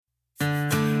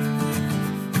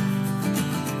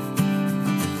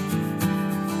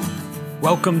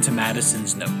Welcome to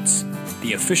Madison's Notes,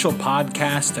 the official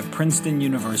podcast of Princeton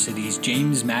University's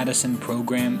James Madison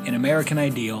Program in American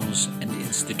Ideals and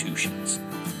Institutions.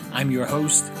 I'm your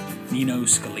host, Nino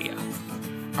Scalia.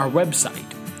 Our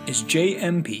website is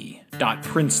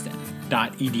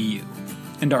jmp.princeton.edu,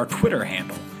 and our Twitter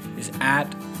handle is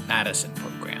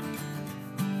 @MadisonProgram.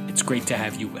 It's great to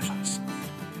have you with us.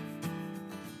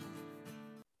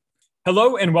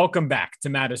 Hello and welcome back to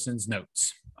Madison's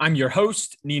Notes. I'm your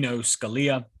host, Nino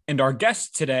Scalia, and our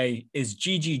guest today is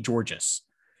Gigi Georges.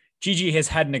 Gigi has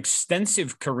had an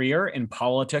extensive career in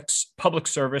politics, public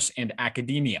service, and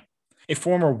academia. A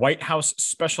former White House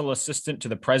Special Assistant to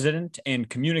the President and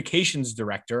Communications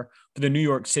Director for the New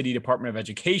York City Department of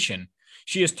Education,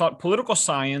 she has taught political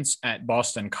science at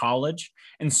Boston College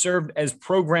and served as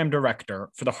Program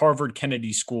Director for the Harvard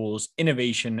Kennedy School's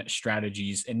Innovation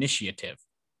Strategies Initiative.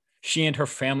 She and her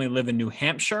family live in New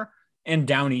Hampshire and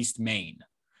Downeast, Maine.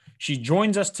 She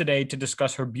joins us today to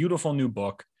discuss her beautiful new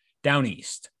book,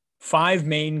 Downeast: 5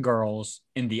 Maine Girls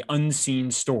in the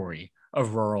Unseen Story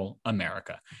of Rural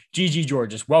America. Gigi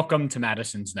Georges, welcome to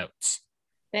Madison's Notes.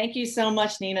 Thank you so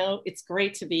much, Nino. It's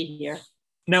great to be here.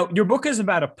 Now, your book is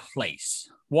about a place,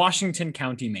 Washington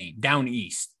County, Maine,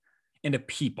 Downeast, and a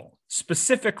people,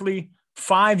 specifically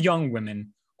 5 young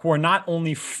women who are not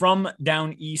only from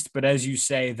Downeast, but as you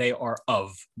say, they are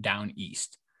of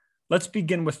Downeast. Let's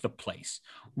begin with the place.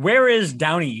 Where is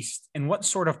Downeast and what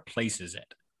sort of place is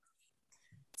it?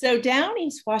 So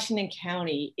Downeast, Washington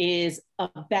County is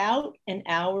about an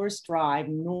hour's drive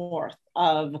north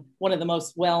of one of the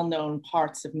most well-known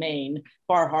parts of Maine,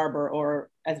 Bar Harbor, or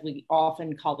as we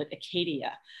often call it,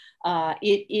 Acadia.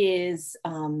 It is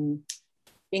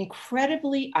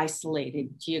incredibly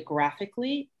isolated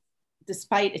geographically,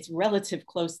 despite its relative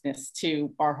closeness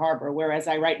to Bar Harbor, whereas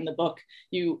I write in the book,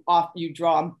 you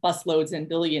draw busloads and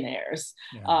billionaires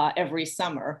every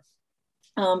summer.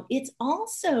 It's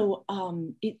also,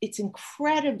 it's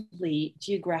incredibly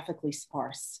geographically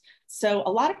sparse. So a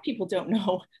lot of people don't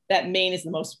know that Maine is the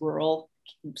most rural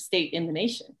state in the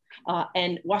nation.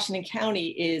 And Washington County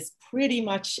is pretty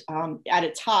much at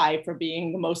a tie for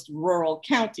being the most rural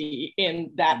county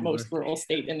in that most rural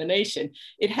state in the nation.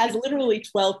 It has literally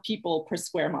 12 people per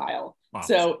square mile. Wow.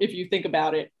 So if you think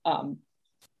about it,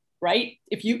 right?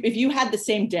 If you had the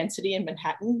same density in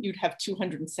Manhattan, you'd have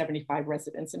 275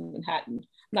 residents in Manhattan,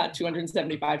 not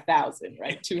 275,000,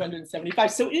 right?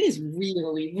 275. So it is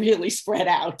really, really spread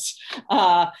out.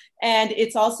 And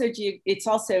it's also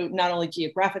not only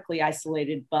geographically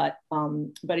isolated, but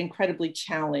incredibly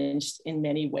challenged in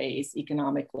many ways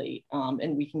economically.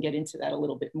 And we can get into that a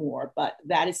little bit more, but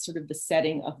that is sort of the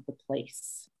setting of the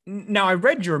place. Now, I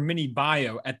read your mini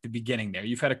bio at the beginning there.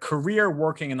 You've had a career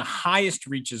working in the highest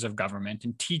reaches of government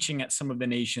and teaching at some of the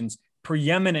nation's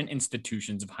preeminent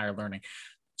institutions of higher learning.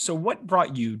 So what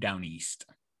brought you down east?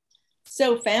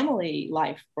 So family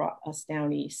life brought us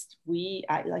down east.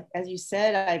 As you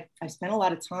said, I spent a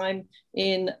lot of time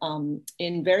in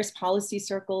various policy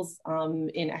circles,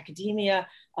 in academia,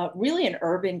 really an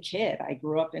urban kid. I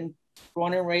grew up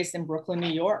born and raised in Brooklyn,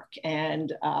 New York,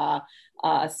 and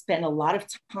spent a lot of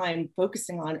time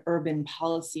focusing on urban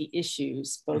policy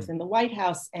issues, both in the White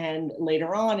House and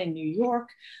later on in New York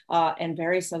and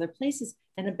various other places.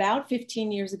 And about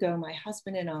 15 years ago, my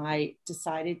husband and I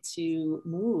decided to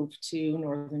move to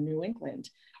Northern New England.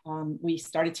 We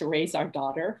started to raise our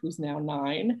daughter, who's now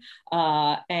 9,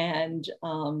 and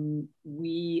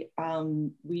we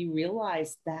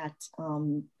realized that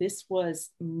this was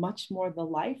much more the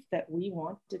life that we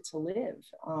wanted to live,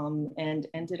 and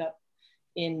ended up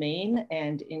in Maine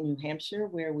and in New Hampshire,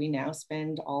 where we now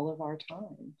spend all of our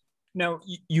time. Now,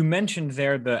 you mentioned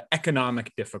there the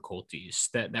economic difficulties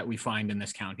that we find in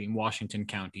this county, in Washington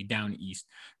County, down east.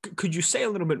 Could you say a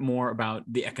little bit more about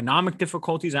the economic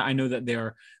difficulties? I know that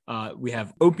we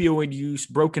have opioid use,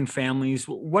 broken families.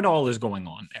 What all is going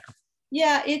on there?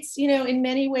 Yeah, it's, in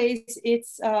many ways,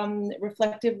 it's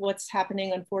reflective of what's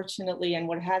happening, unfortunately, and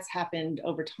what has happened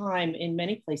over time in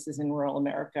many places in rural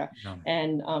America. Yeah.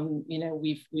 And,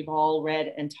 we've all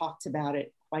read and talked about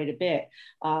it quite a bit.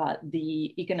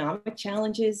 The economic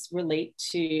challenges relate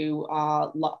to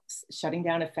shutting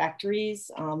down of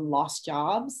factories, lost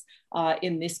jobs.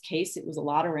 In this case, it was a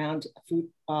lot around food,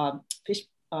 fish,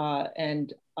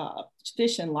 and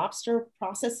fish and lobster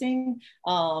processing.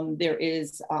 There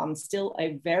is still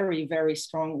a very, very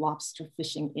strong lobster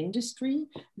fishing industry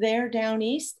there down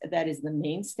east. That is the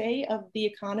mainstay of the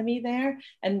economy there,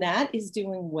 and that is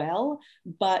doing well.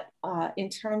 But in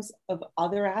terms of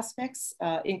other aspects,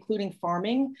 including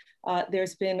farming,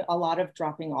 there's been a lot of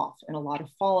dropping off and a lot of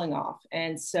falling off.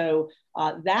 And so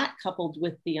that, coupled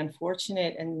with the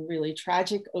unfortunate and really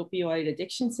tragic opioid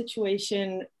addiction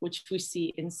situation, which we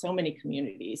see in so many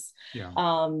communities,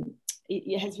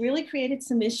 it has really created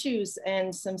some issues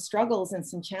and some struggles and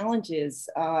some challenges.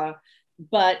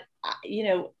 But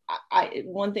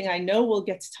one thing I know we'll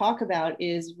get to talk about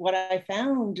is what I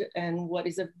found, and what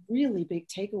is a really big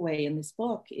takeaway in this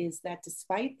book is that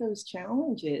despite those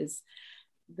challenges,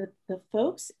 the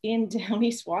folks in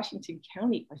Downeast, Washington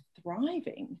County are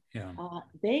thriving.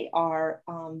 They are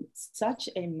such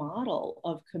a model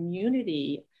of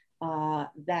community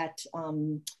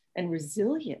and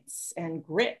resilience and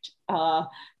grit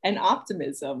and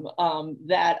optimism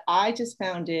that I just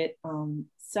found it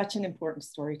such an important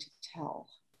story to tell.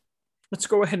 Let's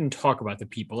go ahead and talk about the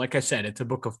people. Like I said, it's a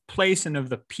book of place and of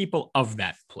the people of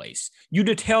that place. You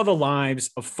detail the lives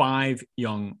of 5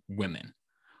 young women.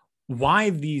 Why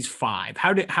these 5?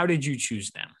 How did you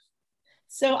choose them?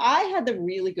 So I had the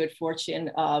really good fortune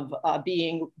of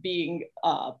being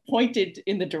pointed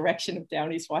in the direction of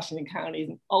Downeast, Washington County,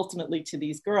 and ultimately to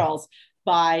these girls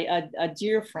by a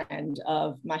dear friend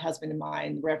of my husband and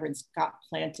mine, Reverend Scott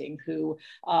Planting, who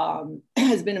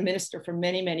has been a minister for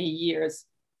many, many years,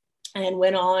 and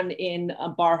went on in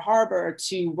Bar Harbor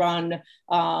to run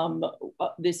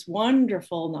this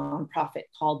wonderful nonprofit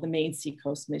called the Maine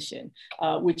Seacoast Mission,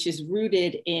 which is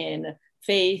rooted in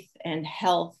faith and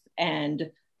health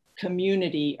and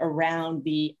community around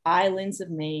the islands of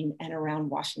Maine and around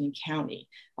Washington County.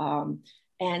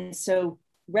 And so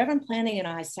Reverend Planting and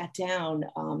I sat down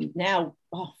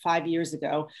 5 years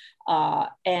ago,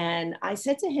 and I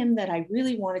said to him that I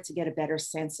really wanted to get a better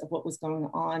sense of what was going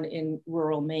on in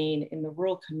rural Maine, in the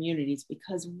rural communities,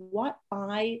 because what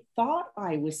I thought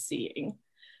I was seeing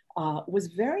was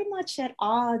very much at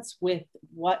odds with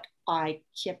what I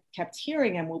kept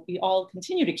hearing, and what we all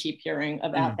continue to keep hearing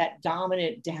about that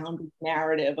dominant downbeat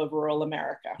narrative of rural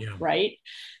America, right?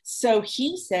 So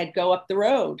he said, go up the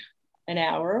road an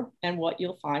hour and what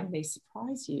you'll find may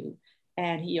surprise you.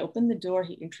 And he opened the door.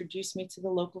 He introduced me to the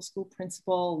local school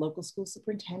principal, local school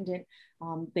superintendent.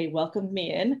 They welcomed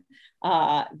me in.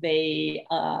 They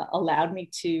allowed me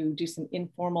to do some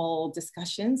informal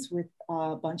discussions with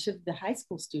a bunch of the high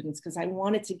school students, because I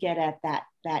wanted to get at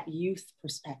that youth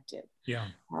perspective.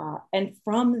 And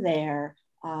from there,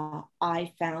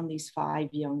 I found these 5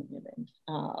 young women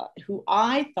who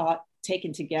I thought,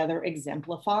 taken together,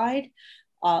 exemplified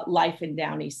life in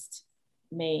Downeast,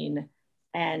 Maine,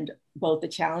 and both the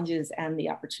challenges and the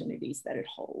opportunities that it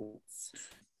holds.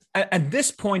 At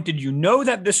this point, did you know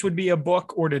that this would be a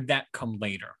book, or did that come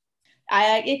later?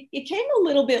 It came a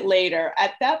little bit later.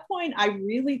 At that point, I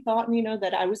really thought,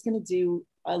 that I was going to do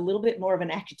a little bit more of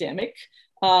an academic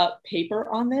paper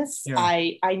on this.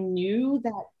 I knew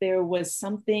that there was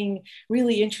something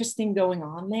really interesting going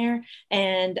on there.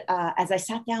 And as I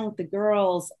sat down with the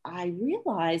girls, I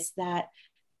realized that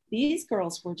these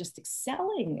girls were just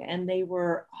excelling, and they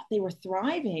were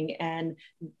thriving, and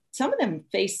some of them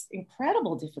faced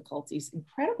incredible difficulties,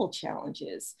 incredible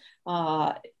challenges.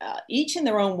 Each in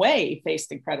their own way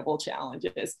faced incredible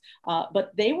challenges,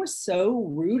 but they were so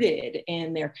rooted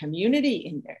in their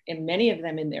community, in many of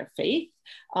them in their faith,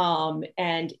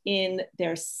 and in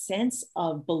their sense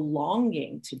of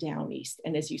belonging to Downeast,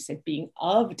 and as you said, being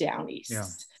of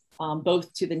Downeast.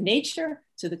 Both to the nature,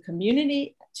 to the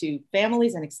community, to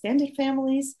families and extended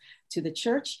families, to the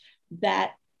church,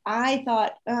 that I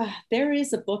thought there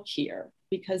is a book here,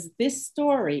 because this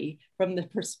story, from the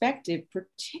perspective,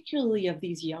 particularly of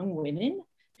these young women,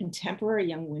 contemporary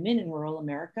young women in rural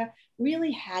America,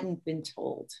 really hadn't been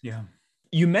told.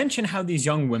 You mentioned how these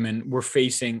young women were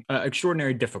facing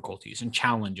extraordinary difficulties and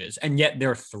challenges, and yet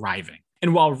they're thriving.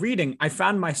 And while reading, I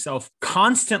found myself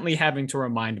constantly having to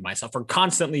remind myself, or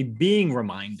constantly being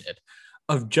reminded,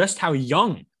 of just how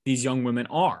young these young women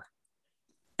are.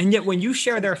 And yet when you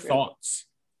share their thoughts,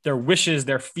 their wishes,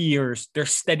 their fears, their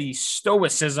steady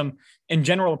stoicism, and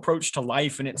general approach to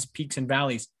life and its peaks and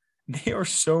valleys, they are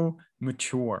so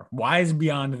mature, wise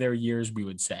beyond their years, we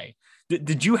would say.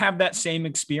 Did you have that same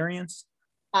experience?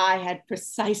 I had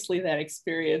precisely that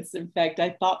experience. In fact,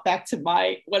 I thought back to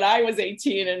when I was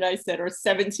 18 and I said, or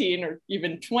 17 or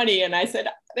even 20, and I said,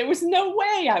 there was no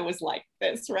way I was like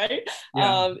this, right?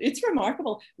 It's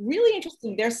remarkable, really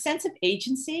interesting. Their sense of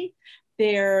agency,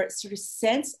 their sort of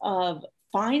sense of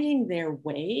finding their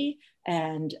way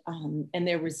and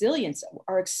their resilience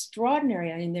are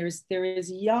extraordinary. I mean, there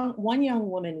is one young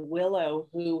woman, Willow,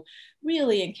 who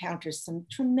really encounters some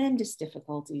tremendous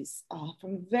difficulties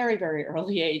from very, very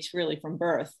early age, really from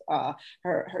birth.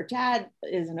 Her dad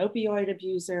is an opioid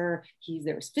abuser.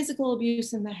 There's physical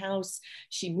abuse in the house.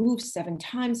 She moves 7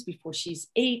 times before she's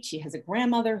 8. She has a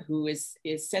grandmother who is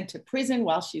sent to prison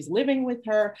while she's living with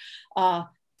her.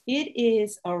 It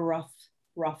is a rough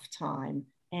time.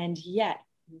 And yet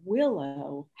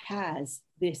Willow has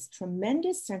this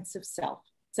tremendous sense of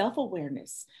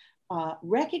self-awareness,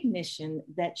 recognition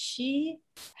that she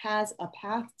has a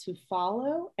path to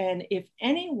follow. And if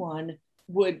anyone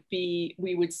would be,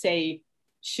 we would say,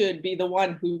 should be the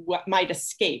one who might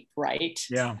escape, right?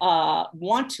 Yeah.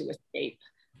 Want to escape,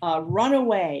 run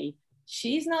away.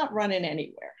 She's not running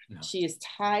anywhere. No. She is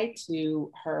tied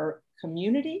to her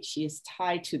community. She is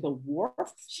tied to the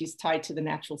wharf. She's tied to the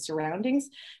natural surroundings.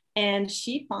 And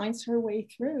she finds her way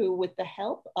through with the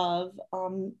help of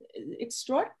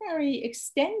extraordinary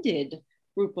extended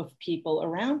group of people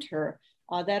around her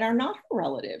that are not her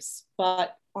relatives,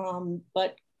 but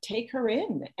take her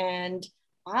in. And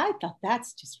I thought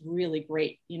that's just really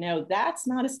great. You know, that's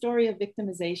not a story of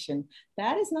victimization.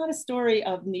 That is not a story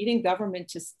of needing government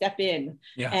to step in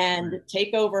and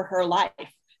take over her life.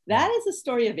 That is a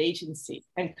story of agency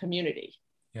and community.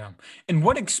 Yeah. And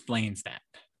what explains that?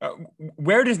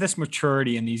 Where does this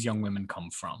maturity in these young women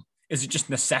come from? Is it just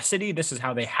necessity? This is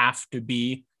how they have to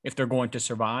be if they're going to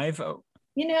survive?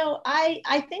 You know,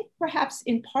 I think perhaps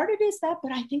in part it is that,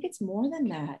 but I think it's more than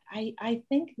that. I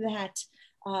think that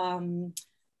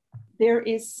there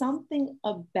is something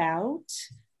about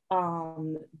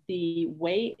the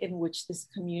way in which this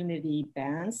community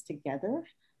bands together.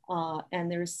 And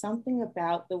there's something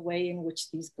about the way in which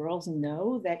these girls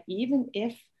know that even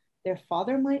if their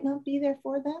father might not be there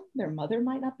for them, their mother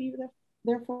might not be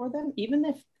there for them, even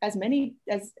if as many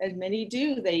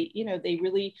do, they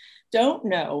really don't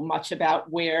know much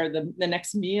about where the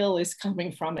next meal is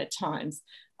coming from at times,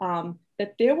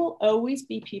 that there will always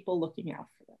be people looking out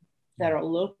for them that are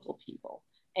local people.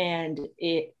 And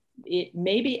it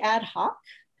may be ad hoc,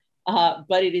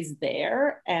 but it is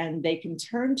there, and they can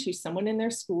turn to someone in their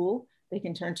school. They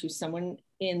can turn to someone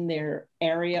in their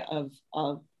area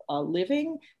of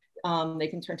living. They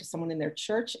can turn to someone in their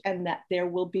church, and that there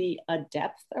will be a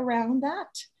depth around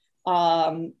that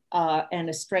and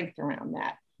a strength around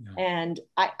that. Yeah. And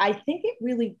I think it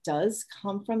really does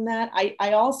come from that.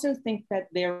 I also think that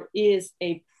there is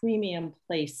a premium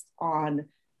placed on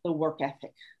the work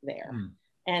ethic there.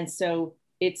 And so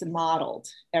it's modeled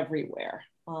everywhere.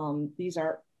 These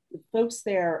are folks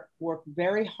there work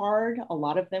very hard. A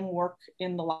lot of them work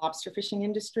in the lobster fishing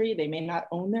industry. They may not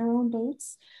own their own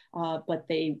boats, but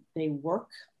they work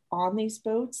on these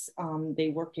boats. They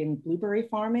work in blueberry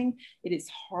farming. It is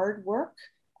hard work.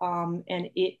 And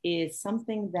it is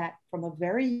something that from a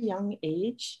very young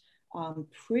age,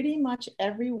 pretty much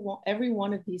every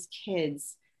one of these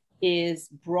kids is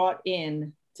brought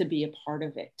in to be a part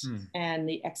of it. And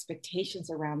the expectations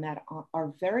around that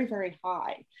are very, very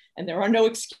high. And there are no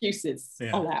excuses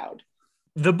allowed.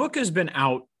 The book has been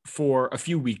out for a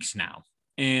few weeks now.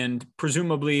 And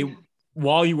presumably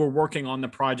while you were working on the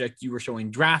project, you were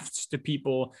showing drafts to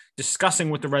people, discussing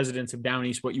with the residents of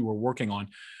Downeast what you were working on.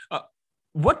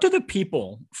 What do the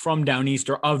people from Downeast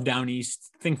or of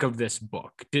Downeast think of this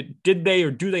book? Did they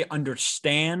or do they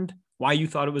understand why you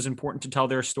thought it was important to tell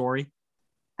their story?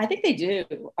 I think they do.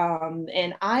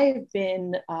 And I've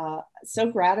been so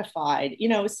gratified. You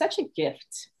know, it's such a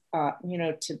gift,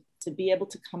 to be able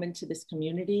to come into this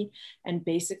community and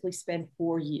basically spend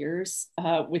 4 years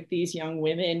with these young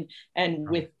women and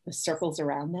with the circles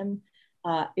around them.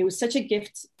 It was such a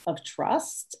gift of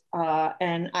trust.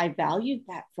 And I valued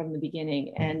that from the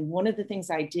beginning. And one of the things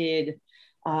I did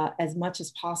as much as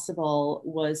possible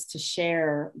was to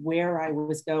share where I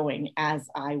was going as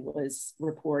I was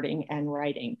reporting and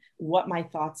writing, what my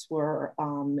thoughts were,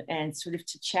 and sort of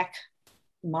to check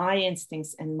my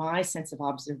instincts and my sense of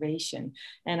observation.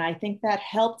 And I think that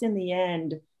helped in the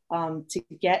end to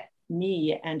get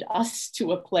me and us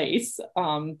to a place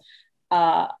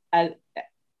that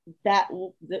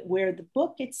where the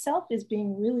book itself is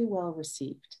being really well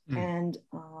received. And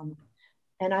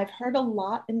I've heard a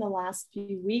lot in the last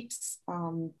few weeks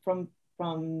from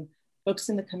folks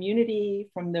in the community,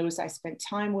 from those I spent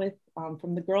time with,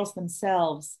 from the girls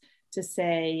themselves, to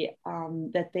say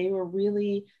that they were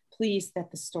really pleased that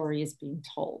the story is being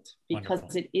told, because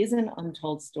Wonderful. It is an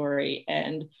untold story.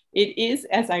 And it is,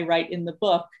 as I write in the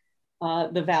book,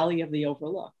 the Valley of the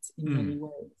Overlooked in many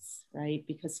ways, right?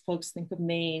 Because folks think of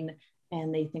Maine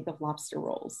and they think of lobster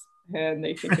rolls. and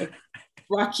they think of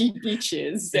rocky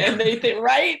beaches, and they think,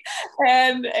 right?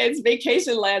 And it's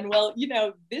vacation land. Well,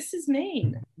 this is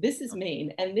Maine. This is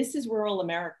Maine, and this is rural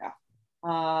America.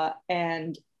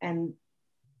 And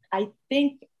I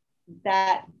think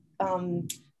that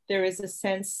there is a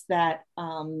sense that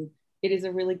it is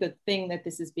a really good thing that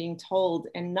this is being told.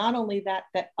 And not only that,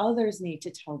 that others need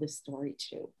to tell this story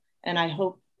too. And I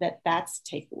hope that that's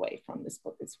takeaway from this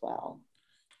book as well.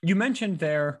 You mentioned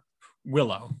there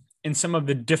Willow and some of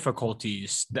the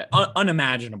difficulties that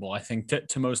unimaginable, I think,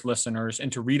 to most listeners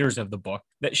and to readers of the book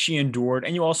that she endured.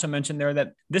 And you also mentioned there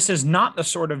that this is not the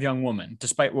sort of young woman,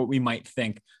 despite what we might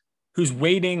think, who's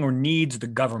waiting or needs the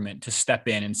government to step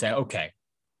in and say, okay,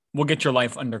 we'll get your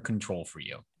life under control for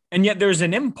you. And yet there's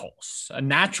an impulse, a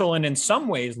natural and in some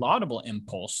ways laudable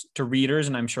impulse to readers,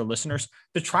 and I'm sure listeners,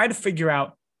 to try to figure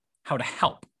out how to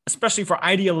help, especially for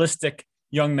idealistic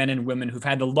young men and women who've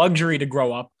had the luxury to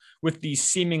grow up with these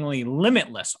seemingly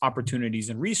limitless opportunities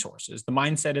and resources. The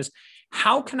mindset is,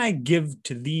 how can I give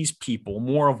to these people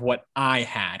more of what I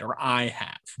had or I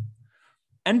have?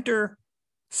 Enter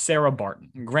Sarah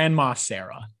Barton, Grandma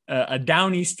Sarah, a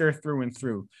Downeaster through and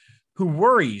through, who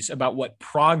worries about what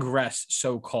progress,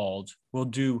 so-called, will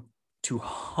do to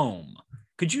home.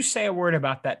 Could you say a word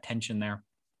about that tension there?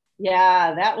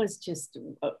 Yeah, that was just,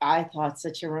 I thought,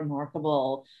 such a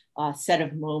remarkable set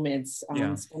of moments,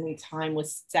 spending time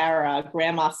with Sarah,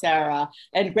 Grandma Sarah.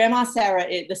 And Grandma Sarah,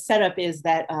 the setup is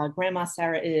that Grandma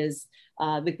Sarah is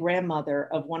the grandmother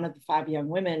of one of the 5 young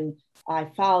women I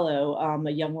follow,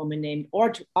 a young woman named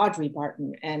Audrey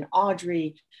Barton. And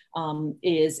Audrey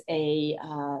is a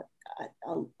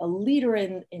leader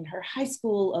in her high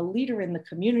school, a leader in the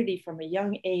community from a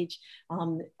young age,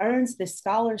 earns this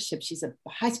scholarship. She's a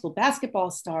high school basketball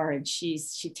star, and she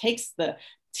takes the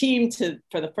team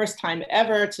for the first time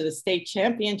ever to the state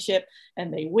championship,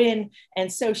 and they win.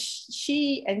 And so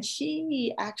she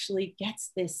actually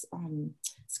gets this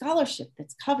scholarship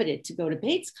that's coveted to go to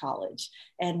Bates College.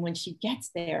 And when she gets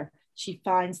there, she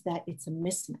finds that it's a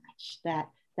mismatch, that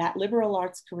liberal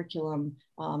arts curriculum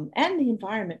and the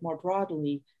environment more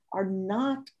broadly are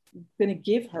not going to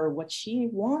give her what she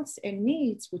wants and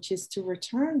needs, which is to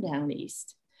return down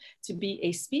east, to be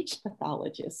a speech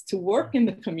pathologist, to work in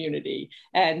the community,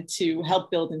 and to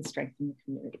help build and strengthen the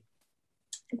community.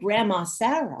 Grandma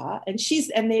Sarah, this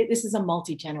is a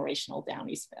multi-generational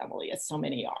Downeast family, as so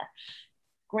many are.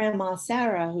 Grandma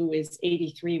Sarah, who is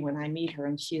 83 when I meet her,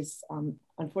 and she is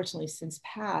unfortunately since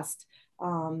passed,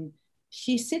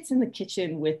 she sits in the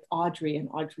kitchen with Audrey and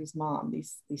Audrey's mom,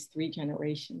 these 3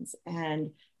 generations,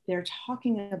 and they're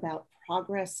talking about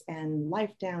progress and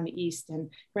life down east. And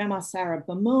Grandma Sarah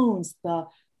bemoans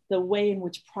the way in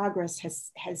which progress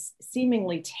has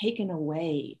seemingly taken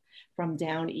away from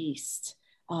down east.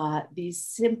 These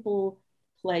simple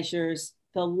pleasures,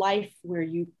 the life where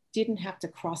you didn't have to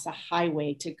cross a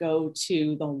highway to go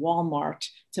to the Walmart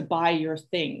to buy your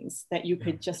things, that you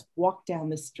could just walk down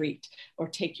the street or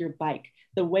take your bike,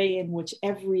 the way in which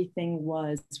everything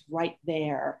was right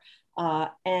there.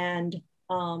 And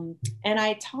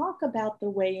I talk about the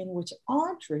way in which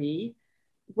Audrey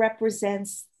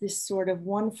represents this sort of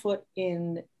one foot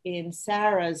in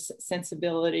Sarah's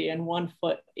sensibility and one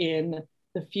foot in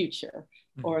the future,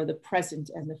 or the present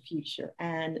and the future.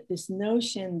 And this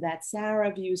notion that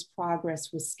Sarah views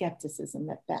progress with skepticism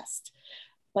at best,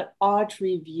 but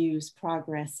Audrey views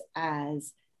progress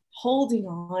as holding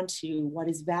on to what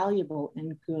is valuable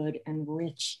and good and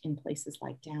rich in places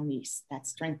like Down East, that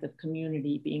strength of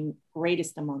community being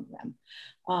greatest among them,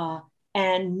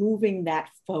 and moving that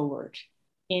forward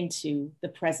into the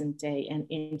present day and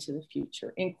into the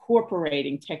future,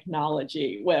 incorporating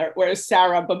technology, where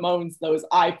Sarah bemoans those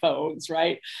iPhones,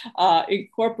 right?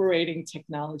 Incorporating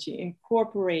technology,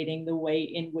 incorporating the way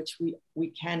in which we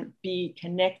can be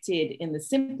connected in the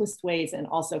simplest ways and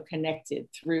also connected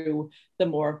through the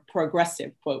more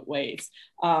progressive, quote, ways.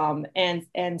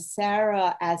 And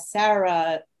Sarah, as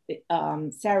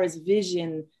Sarah's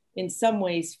vision in some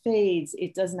ways fades,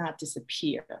 it does not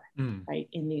disappear, right,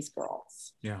 in these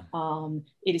girls. Yeah.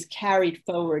 It is carried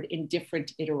forward in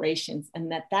different iterations, and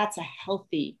that's a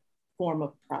healthy form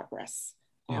of progress,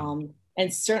 and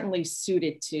certainly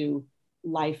suited to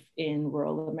life in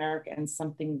rural America, and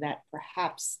something that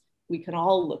perhaps we can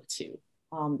all look to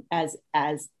as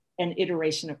an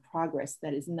iteration of progress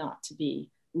that is not to be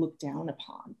looked down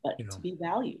upon, but to be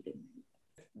valued.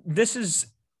 This is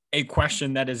a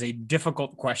question that is a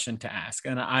difficult question to ask,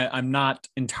 and I'm not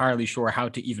entirely sure how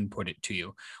to even put it to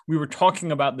you. We were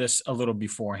talking about this a little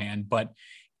beforehand, but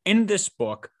in this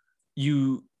book,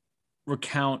 you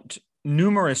recount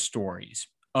numerous stories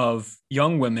of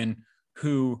young women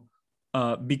who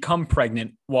become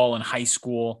pregnant while in high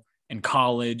school and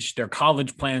college. Their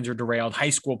college plans are derailed. High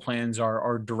school plans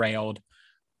are derailed.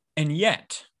 And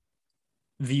yet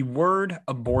the word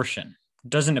abortion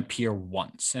doesn't appear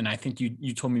once. And I think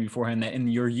you told me beforehand that in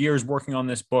your years working on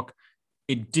this book,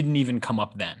 it didn't even come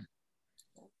up then.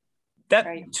 That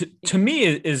right. to me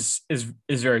is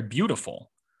very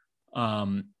beautiful.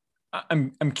 I'm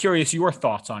curious your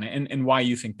thoughts on it and why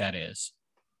you think that is.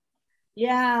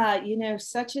 Yeah,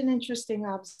 such an interesting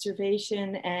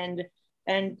observation, and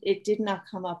it did not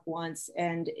come up once.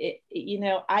 And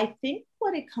I think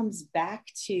what it comes back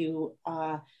to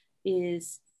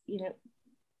is,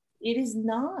 it is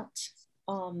not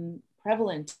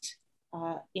prevalent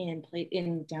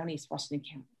in Downeast,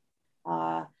 Washington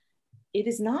County. It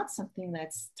is not something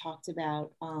that's talked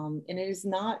about, and it is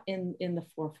not in the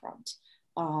forefront.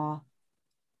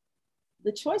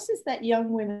 The choices that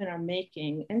young women are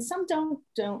making, and some don't,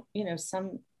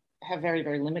 some have very,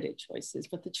 very limited choices,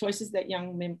 but the choices that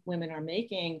young women are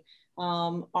making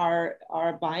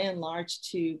are by and large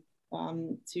to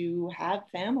have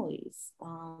families.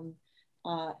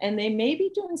 And they may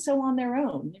be doing so on their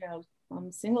own.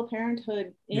 Single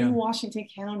parenthood in Washington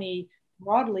County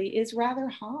broadly is rather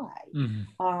high.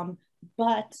 Mm-hmm.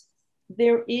 But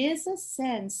there is a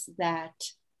sense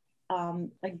that,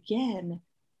 again,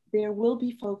 there will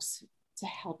be folks to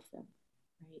help them,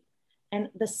 right? And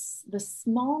the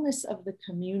smallness of the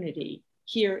community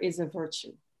here is a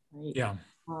virtue, right? Yeah.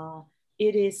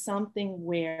 It is something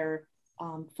where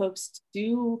folks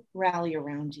do rally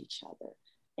around each other.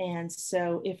 And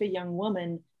so if a young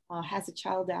woman has a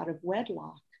child out of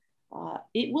wedlock,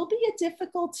 it will be a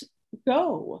difficult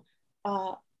go,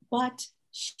 but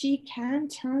she can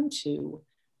turn to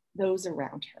those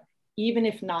around her, even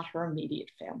if not her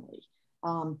immediate family.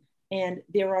 And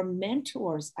there are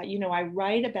mentors. I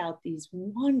write about these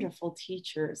wonderful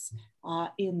teachers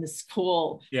in the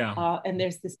school. Yeah. And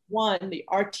there's this one, the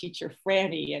art teacher,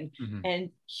 Franny, and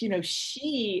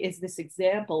she is this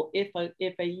example. If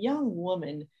a young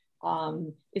woman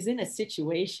is in a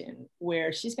situation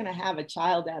where she's going to have a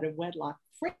child out of wedlock,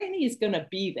 Franny is going to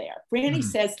be there. Franny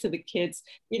says to the kids,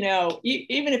 even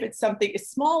if it's something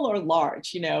small or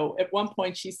large, at one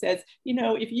point she says,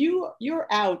 if you're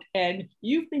out and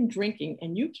you've been drinking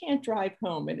and you can't drive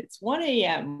home and it's 1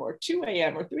 a.m. or 2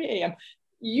 a.m. or 3 a.m.,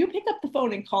 you pick up the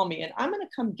phone and call me and I'm going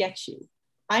to come get you.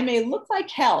 I may look like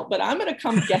hell, but I'm going to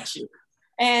come get you.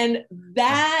 And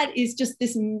that is just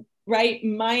this minute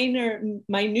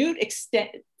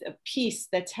piece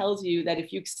that tells you that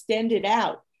if you extend it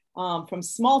out, from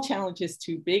small challenges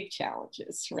to big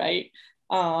challenges, right?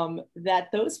 That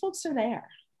those folks are there.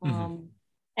 And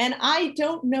I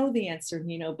don't know the answer,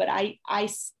 but I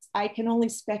can only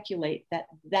speculate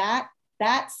that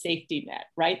safety net,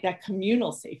 right? That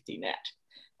communal safety net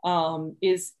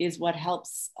is what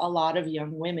helps a lot of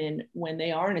young women when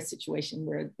they are in a situation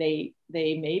where they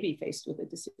may be faced with a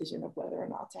decision of whether or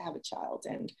not to have a child,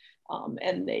 and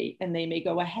they may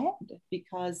go ahead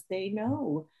because they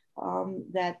know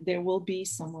that there will be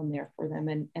someone there for them,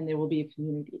 and there will be a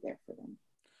community there for them.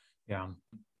 Yeah.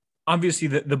 Obviously,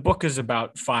 the book is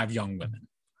about 5 young women.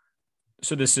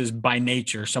 So this is by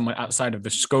nature somewhat outside of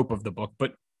the scope of the book,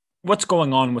 but what's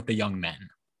going on with the young men?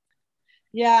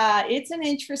 Yeah, it's an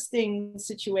interesting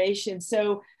situation.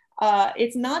 So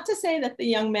it's not to say that the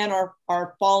young men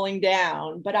are falling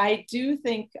down, but I do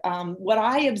think what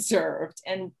I observed,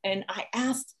 and I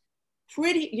asked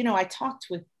I talked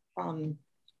with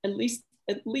at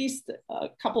least a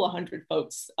couple of hundred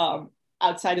folks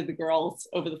outside of the girls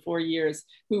over the 4 years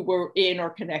who were in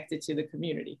or connected to the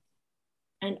community.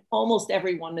 And almost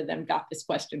every one of them got this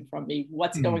question from me: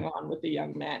 what's going on with the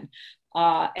young men?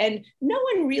 And no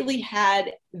one really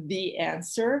had the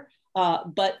answer,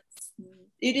 but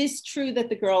it is true that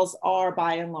the girls are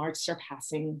by and large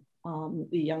surpassing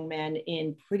the young men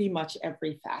in pretty much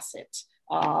every facet.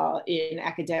 In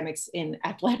academics, in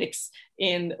athletics,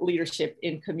 in leadership,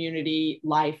 in community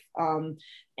life.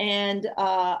 And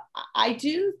I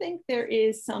do think there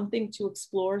is something to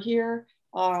explore here.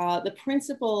 The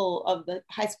principal of the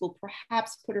high school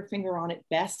perhaps put her finger on it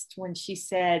best when she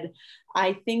said,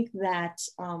 I think that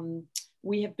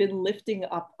we have been lifting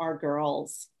up our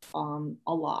girls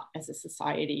a lot as a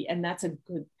society, and that's a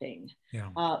good thing. Yeah.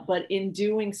 But in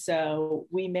doing so,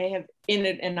 we may have,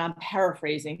 and I'm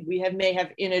paraphrasing, may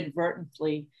have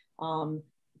inadvertently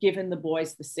given the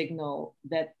boys the signal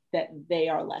that they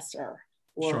are lesser.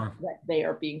 or Sure. that they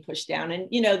are being pushed down. And,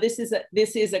 you know, this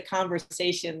is a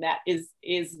conversation that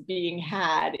is being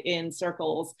had in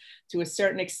circles to a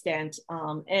certain extent.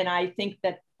 And I think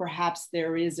that perhaps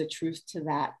there is a truth to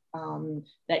that,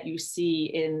 that you see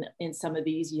in some of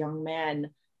these young men.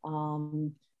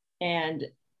 And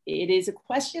it is a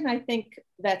question, I think,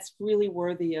 that's really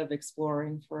worthy of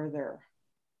exploring further.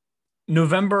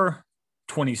 November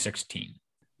 2016,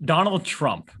 Donald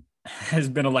Trump has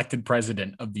been elected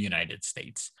president of the United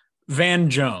States.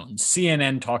 Van Jones,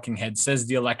 CNN talking head, says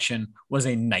the election was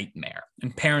a nightmare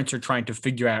and parents are trying to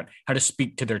figure out how to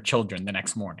speak to their children the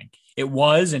next morning. It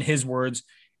was, in his words,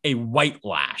 a white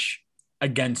lash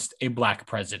against a Black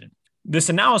president. This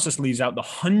analysis leaves out the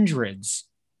hundreds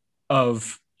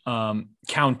of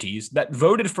counties that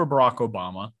voted for Barack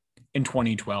Obama in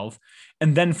 2012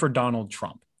 and then for Donald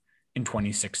Trump in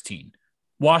 2016.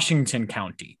 Washington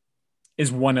County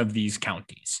is one of these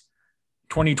counties.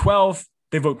 2012,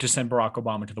 they vote to send Barack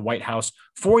Obama to the White House.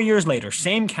 4 years later,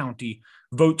 same county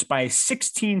votes by a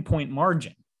 16-point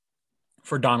margin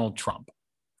for Donald Trump.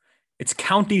 It's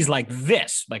counties like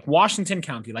this, like Washington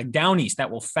County, like Downeast,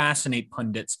 that will fascinate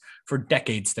pundits for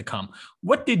decades to come.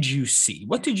 What did you see?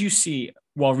 What did you see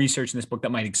while researching this book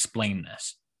that might explain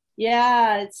this?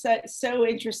 Yeah, it's so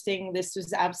interesting. This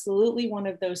was absolutely one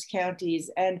of those counties,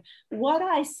 and what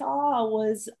I saw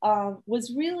was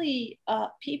really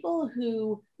people,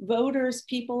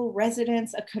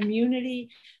 residents, a community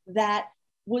that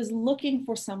was looking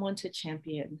for someone to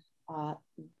champion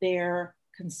their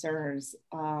concerns,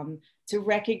 to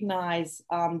recognize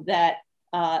that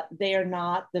they are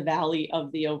not the valley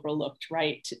of the overlooked,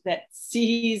 right? That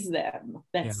sees them.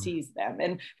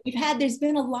 And there's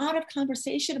been a lot of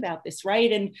conversation about this, right?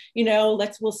 And, you know,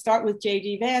 we'll start with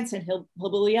J.D. Vance and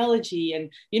Hillbilly Elegy and,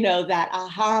 you know, that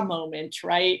aha moment,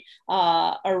 right?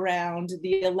 Around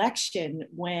the election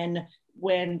when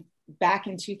back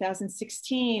in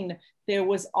 2016, there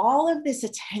was all of this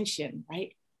attention,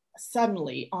 right?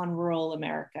 Suddenly on rural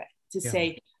America to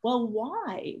say, well,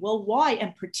 why? Well, why?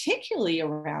 And particularly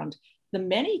around the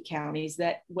many counties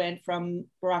that went from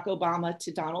Barack Obama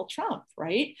to Donald Trump,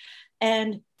 right?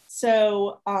 And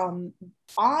so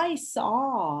I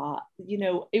saw, you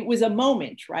know, it was a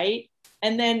moment, right?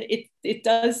 And then it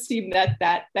does seem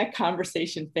that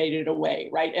conversation faded away,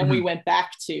 right? And we went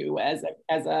back to, as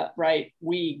a right,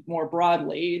 we more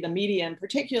broadly, the media in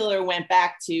particular, went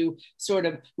back to sort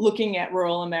of looking at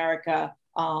rural America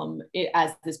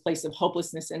as this place of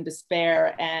hopelessness and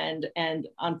despair, and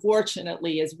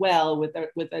unfortunately as well with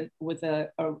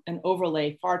an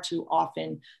overlay far too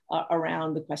often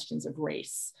around the questions of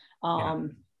race.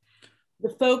 The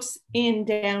folks in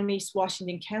Downeast,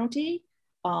 Washington County,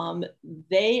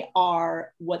 they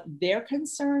are, what their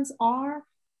concerns are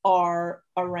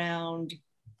around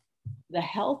the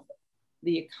health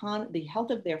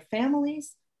of their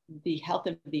families, the health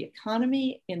of the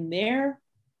economy in their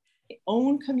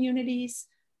own communities,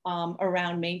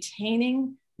 around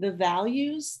maintaining the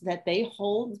values that they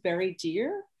hold very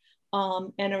dear,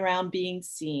 and around being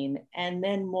seen. And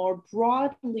then more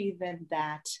broadly than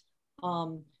that,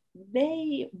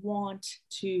 they want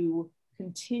to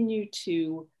continue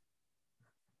to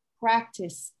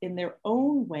practice in their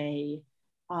own way,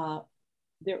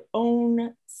 their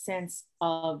own sense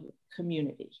of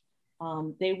community.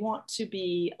 They want to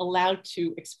be allowed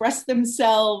to express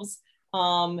themselves,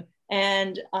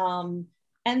 and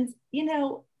you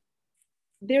know,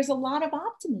 there's a lot of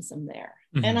optimism there.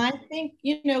 And I think,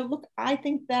 you know, look, I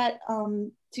think that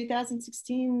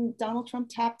 2016 Donald Trump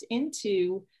tapped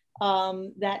into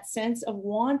that sense of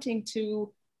wanting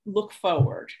to look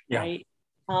forward, right?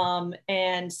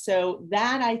 And so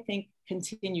that, I think,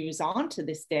 continues on to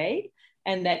this day,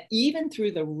 and that even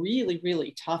through the really,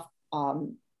 really tough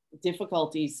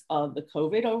difficulties of the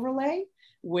COVID overlay,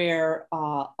 where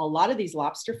a lot of these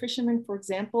lobster fishermen, for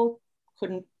example,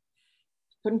 couldn't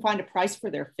find a price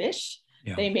for their fish,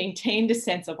 they maintained a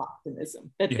sense of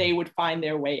optimism that they would find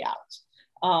their way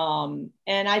out.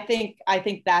 And I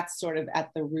think that's sort of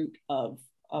at the root of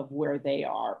where they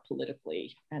are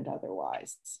politically and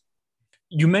otherwise.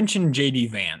 You mentioned J.D.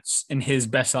 Vance in his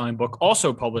best-selling book,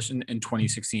 also published in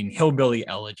 2016, Hillbilly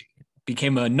Elegy.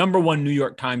 Became a #1 New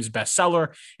York Times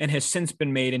bestseller and has since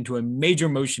been made into a major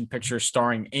motion picture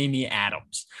starring Amy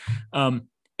Adams.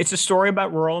 It's a story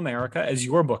about rural America, as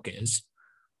your book is,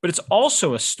 but it's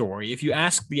also a story, if you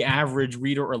ask the average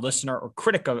reader or listener or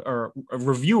critic or a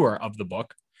reviewer of the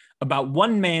book, about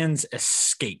one man's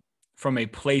escape from a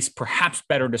place perhaps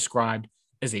better described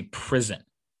as a prison.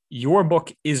 Your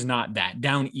book is not that.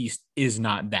 Downeast is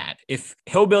not that. If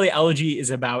Hillbilly Elegy is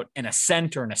about an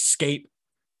ascent or an escape,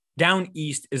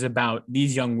 Downeast is about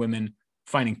these young women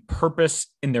finding purpose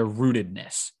in their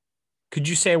rootedness. Could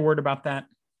you say a word about that?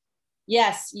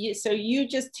 Yes. So you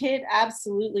just hit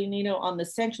absolutely, Nino, on the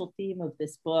central theme of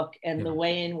this book and the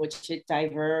way in which it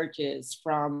diverges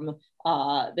from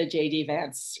the J.D.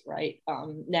 Vance, right,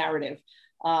 narrative,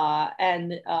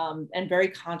 and very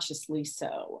consciously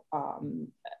so.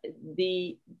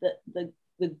 The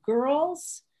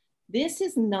girls. This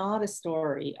is not a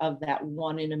story of that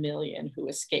 1 in a million who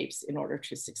escapes in order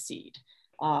to succeed.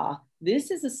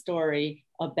 This is a story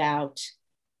about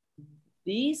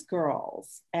these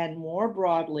girls, and more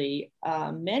broadly,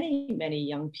 many, many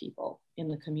young people in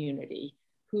the community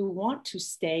who want to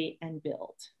stay and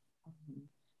build.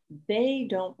 They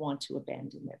don't want to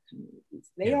abandon their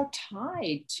communities. They are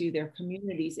tied to their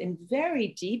communities in very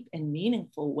deep and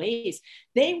meaningful ways.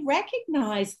 They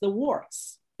recognize the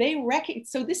warts.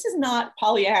 So this is not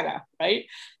Pollyanna, right?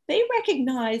 They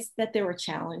recognize that there are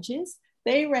challenges.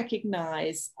 They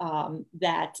recognize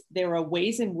that there are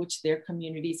ways in which their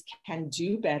communities can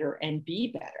do better and be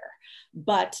better,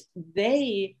 but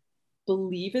they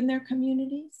believe in their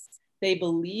communities. They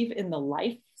believe in the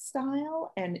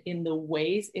lifestyle and in the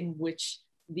ways in which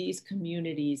these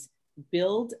communities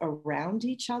build around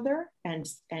each other and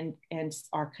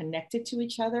are connected to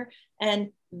each other.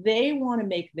 And they want to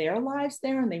make their lives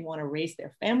there, and they want to raise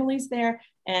their families there.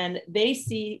 And they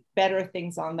see better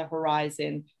things on the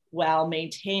horizon while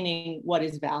maintaining what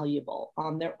is valuable.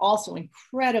 They're also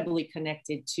incredibly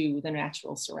connected to the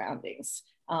natural surroundings.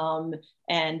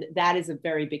 And that is a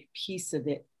very big piece of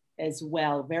it as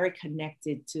well, very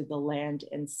connected to the land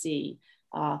and sea.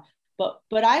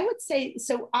 But I would say,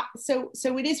 so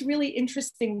it is really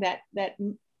interesting that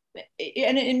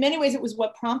and in many ways it was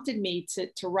what prompted me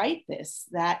to write this,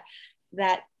 that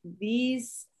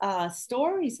these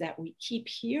stories that we keep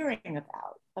hearing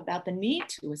about the need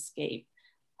to escape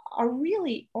are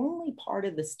really only part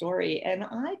of the story. And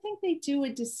I think they do a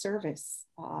disservice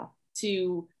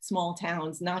to small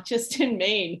towns, not just in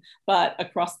Maine, but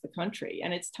across the country.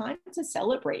 And it's time to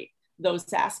celebrate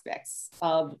those aspects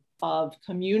of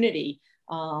community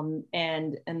and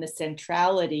the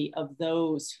centrality of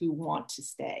those who want to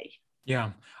stay.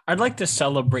 Yeah, I'd like to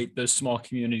celebrate those small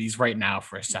communities right now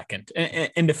for a second.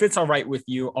 And if it's all right with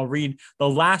you, I'll read the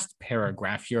last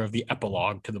paragraph here of the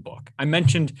epilogue to the book. I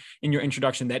mentioned in your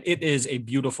introduction that it is a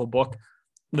beautiful book.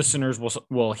 Listeners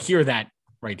will hear that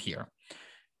right here.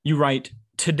 You write,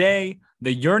 "Today,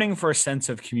 the yearning for a sense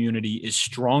of community is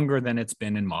stronger than it's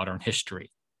been in modern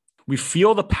history. We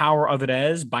feel the power of it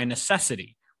as, by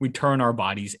necessity, we turn our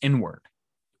bodies inward.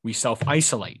 We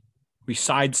self-isolate. We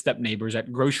sidestep neighbors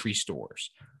at grocery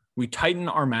stores. We tighten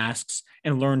our masks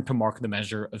and learn to mark the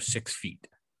measure of 6 feet.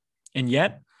 And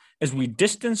yet, as we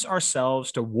distance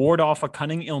ourselves to ward off a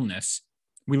cunning illness,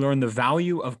 we learn the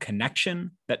value of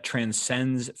connection that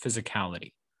transcends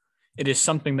physicality. It is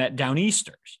something that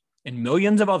Downeasters and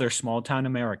millions of other small-town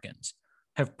Americans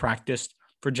have practiced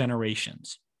for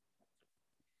generations.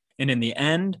 And in the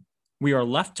end, we are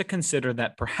left to consider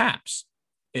that perhaps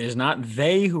it is not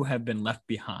they who have been left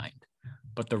behind,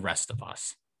 but the rest of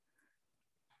us."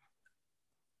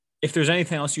 If there's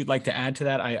anything else you'd like to add to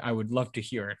that, I would love to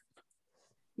hear it.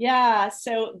 Yeah,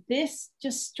 so this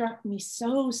just struck me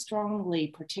so strongly,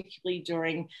 particularly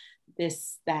during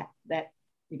that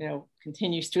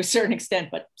continues to a certain extent,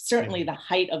 but certainly the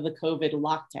height of the COVID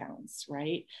lockdowns,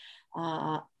 right?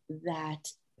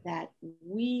 That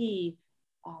we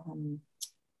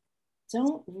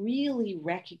don't really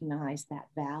recognize that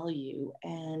value,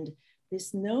 and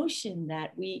this notion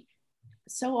that we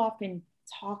so often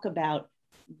talk about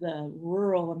the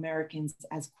rural Americans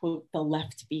as, quote, the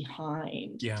left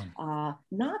behind. Yeah.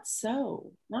 Not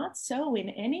so in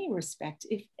any respect.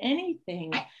 If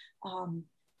anything,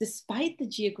 despite the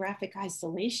geographic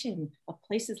isolation of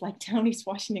places like Downeast,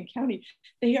 Washington County,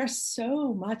 they are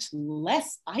so much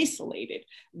less isolated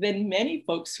than many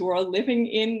folks who are living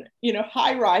in,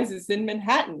 high rises in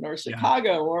Manhattan or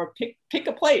Chicago, or pick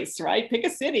a place, right? Pick a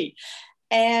city.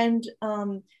 And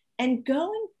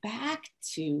going back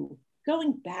to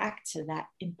that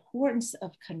importance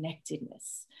of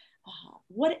connectedness,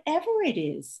 whatever it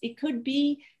is. It could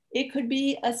be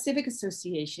a civic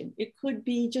association. It could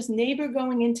be just neighbor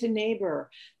going into neighbor,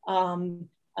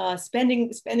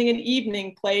 spending an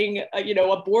evening playing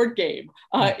a board game.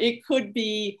 It could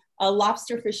be a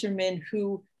lobster fisherman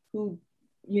who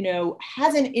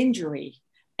has an injury,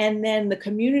 and then the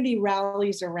community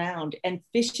rallies around and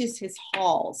fishes his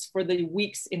hauls for the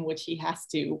weeks in which he has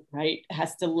to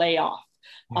lay off.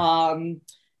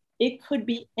 It could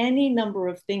be any number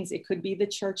of things. It could be the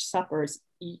church suppers.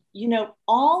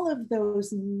 All of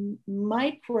those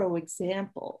micro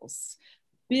examples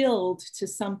build to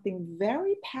something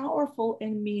very powerful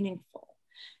and meaningful.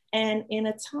 And in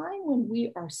a time when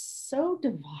we are so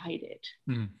divided,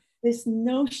 this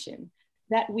notion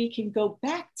that we can go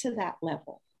back to that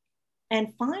level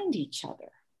and find each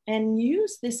other and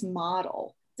use this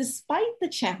model, despite the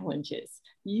challenges,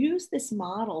 use this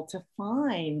model to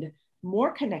find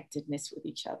more connectedness with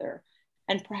each other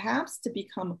and perhaps to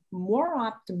become more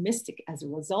optimistic as a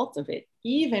result of it,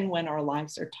 even when our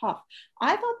lives are tough.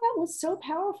 I thought that was so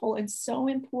powerful and so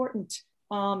important.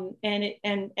 And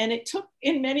it took,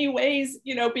 in many ways,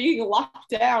 being locked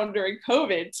down during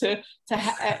COVID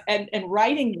and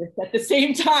writing this at the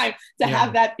same time to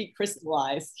have that be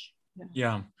crystallized.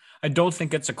 Yeah. I don't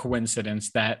think it's a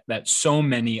coincidence that so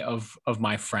many of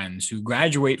my friends who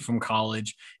graduate from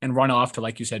college and run off to,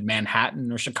 like you said,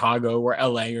 Manhattan or Chicago or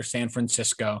LA or San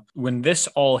Francisco, when this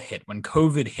all hit, when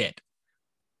COVID hit,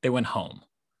 they went home.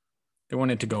 They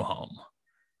wanted to go home.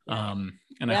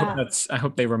 And I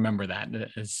hope they remember that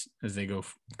as they go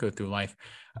through life.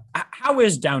 How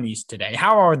is Downeast today?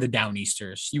 How are the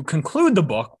Downeasters? You conclude the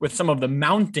book with some of the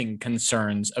mounting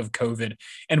concerns of COVID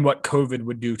and what COVID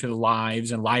would do to the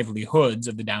lives and livelihoods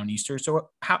of the Downeasters. So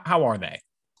how are they?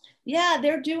 Yeah,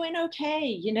 they're doing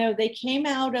okay. They came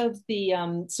out of the,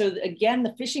 so again,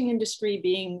 the fishing industry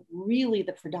being really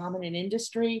the predominant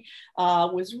industry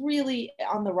was really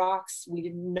on the rocks. We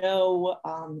didn't know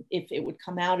if it would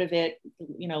come out of it.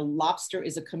 Lobster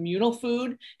is a communal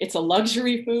food. It's a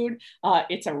luxury food.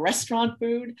 It's a restaurant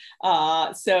food.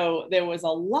 So there was a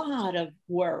lot of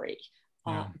worry.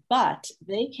 But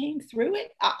they came through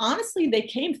it. Honestly, they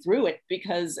came through it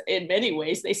because in many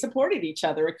ways they supported each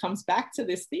other. It comes back to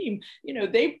this theme.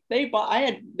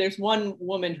 There's one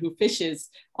woman who fishes,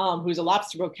 who's a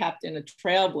lobster boat captain, a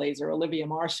trailblazer, Olivia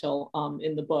Marshall,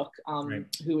 in the book,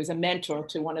 who is a mentor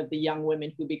to one of the young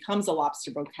women who becomes a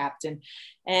lobster boat captain.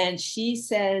 And she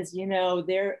says,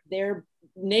 their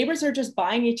neighbors are just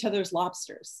buying each other's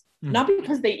lobsters. Not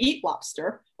because they eat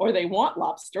lobster or they want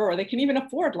lobster or they can even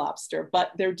afford lobster, but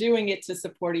they're doing it to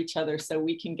support each other so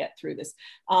we can get through this.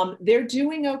 They're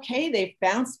doing okay. They've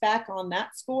bounced back on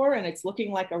that score and it's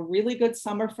looking like a really good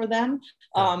summer for them.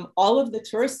 All of the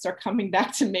tourists are coming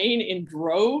back to Maine in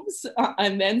droves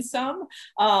and then some.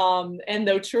 And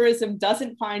though tourism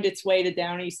doesn't find its way to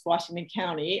Downeast, Washington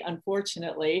County,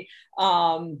 unfortunately,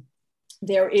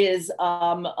 there is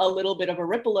a little bit of a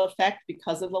ripple effect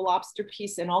because of the lobster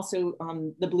piece and also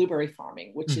the blueberry farming,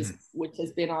 which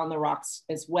has been on the rocks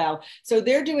as well. So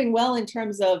they're doing well in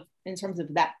terms of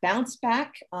that bounce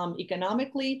back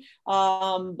economically,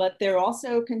 but they're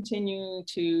also continuing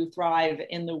to thrive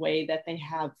in the way that they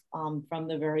have from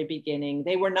the very beginning.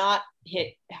 They were not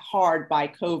hit hard by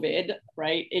COVID,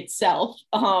 right, itself,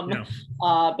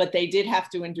 but they did have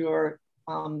to endure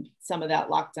some of that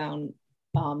lockdown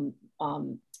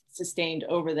sustained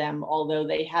over them, although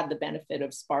they had the benefit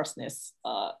of sparseness.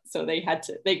 So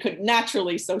they could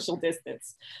naturally social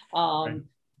distance.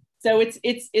 So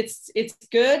it's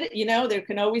good, there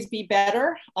can always be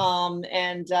better.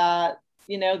 There's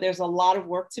a lot of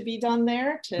work to be done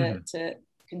there to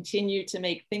continue to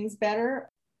make things better.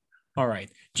 All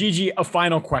right, Gigi, a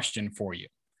final question for you.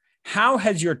 How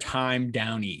has your time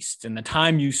down east and the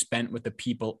time you spent with the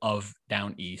people of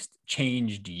Downeast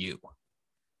changed you?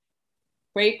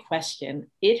 Great question.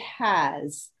 It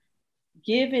has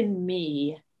given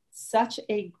me such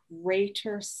a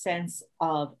greater sense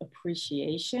of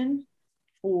appreciation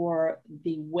for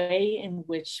the way in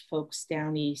which folks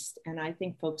down east, and I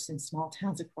think folks in small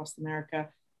towns across America,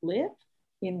 live,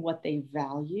 in what they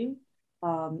value.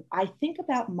 I think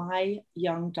about my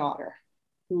young daughter,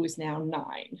 who is now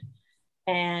 9.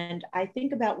 And I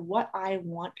think about what I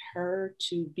want her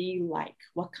to be like,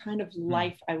 what kind of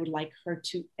life I would like her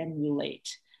to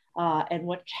emulate, and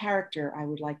what character I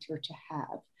would like her to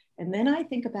have. And then I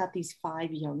think about these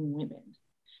 5 young women.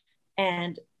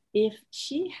 And if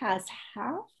she has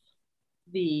half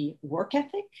the work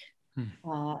ethic,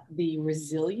 the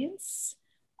resilience,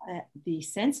 the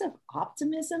sense of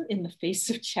optimism in the face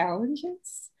of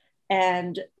challenges,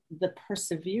 and the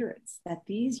perseverance that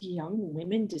these young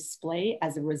women display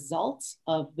as a result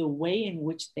of the way in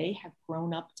which they have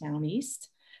grown up down east,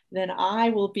 then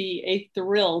I will be a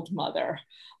thrilled mother.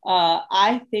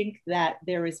 I think that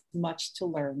there is much to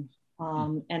learn.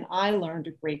 And I learned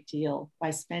a great deal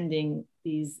by spending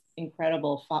these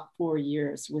incredible 4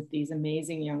 years with these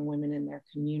amazing young women in their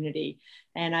community.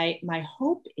 And my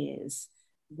hope is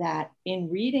that in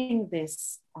reading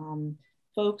this,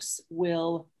 folks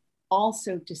will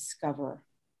also discover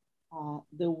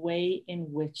the way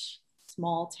in which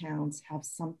small towns have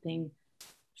something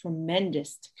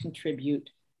tremendous to contribute,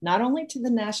 not only to the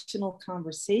national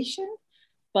conversation,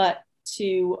 but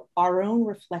to our own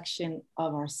reflection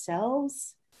of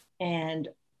ourselves and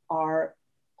our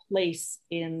place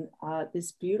in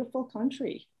this beautiful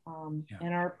country,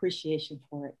 and our appreciation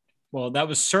for it. Well, that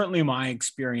was certainly my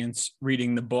experience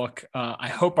reading the book. I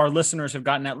hope our listeners have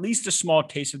gotten at least a small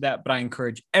taste of that, but I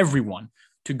encourage everyone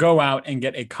to go out and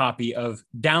get a copy of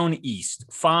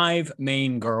Downeast, 5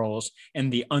 Maine Girls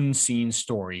and the Unseen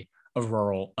Story of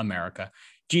Rural America.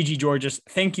 Gigi Georges,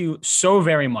 thank you so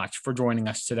very much for joining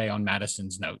us today on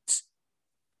Madison's Notes.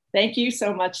 Thank you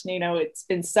so much, Nino. It's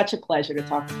been such a pleasure to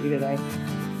talk to you today.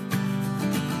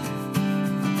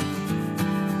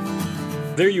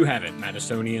 There you have it,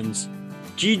 Madisonians.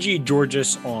 Gigi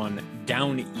Georges on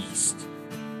Downeast.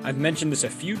 I've mentioned this a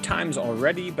few times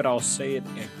already, but I'll say it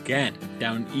again.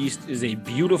 Downeast is a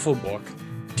beautiful book,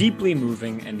 deeply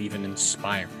moving and even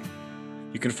inspiring.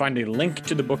 You can find a link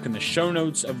to the book in the show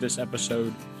notes of this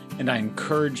episode, and I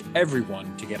encourage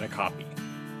everyone to get a copy.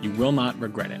 You will not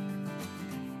regret it.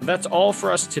 But that's all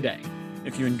for us today.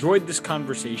 If you enjoyed this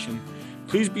conversation,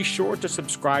 please be sure to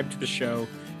subscribe to the show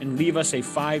and leave us a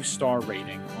 5-star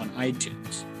rating on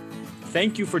iTunes.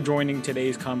 Thank you for joining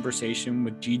today's conversation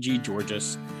with Gigi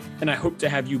Georges, and I hope to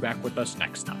have you back with us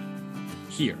next time,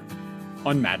 here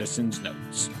on Madison's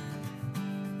Notes.